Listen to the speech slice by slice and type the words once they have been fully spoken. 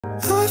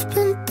I've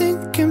been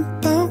thinking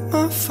about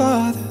my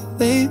father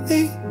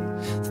lately,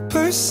 the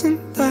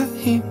person that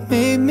he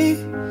made me,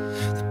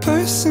 the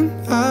person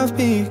I've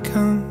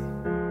become.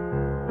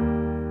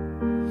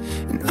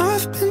 And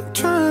I've been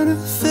trying to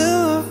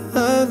fill all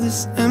of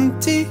this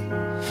empty,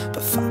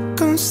 but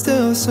fuck, I'm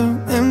still so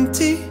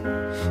empty.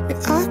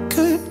 Yeah, I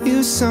could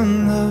use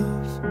some love.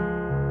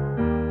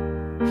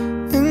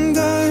 And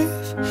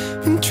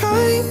I've been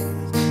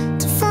trying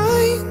to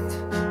find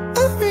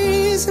a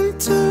reason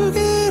to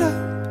get up,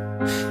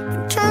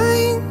 been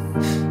trying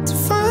to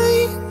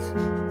find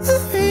a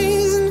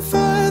reason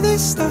for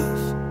this stuff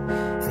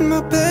in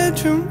my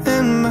bedroom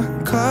and my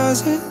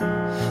closet.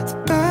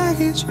 The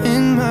baggage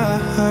in my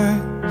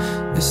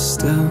heart is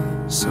still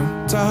so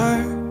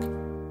dark.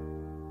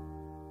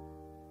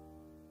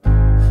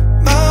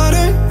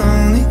 Modern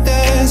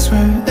loneliness,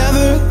 we're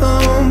never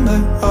alone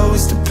but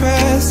always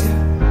depressed, yeah.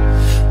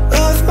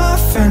 Love my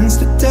friends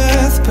to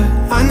death, but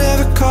I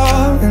never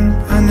call and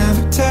I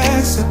never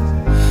text, so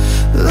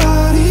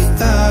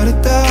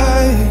la-di-da-da-da,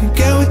 you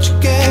get what you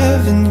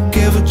give and you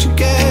give what you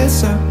get,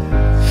 so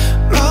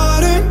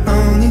modern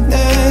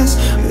loneliness.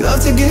 We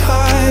love to get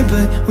high,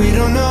 but we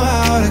don't know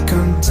how to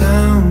come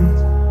down.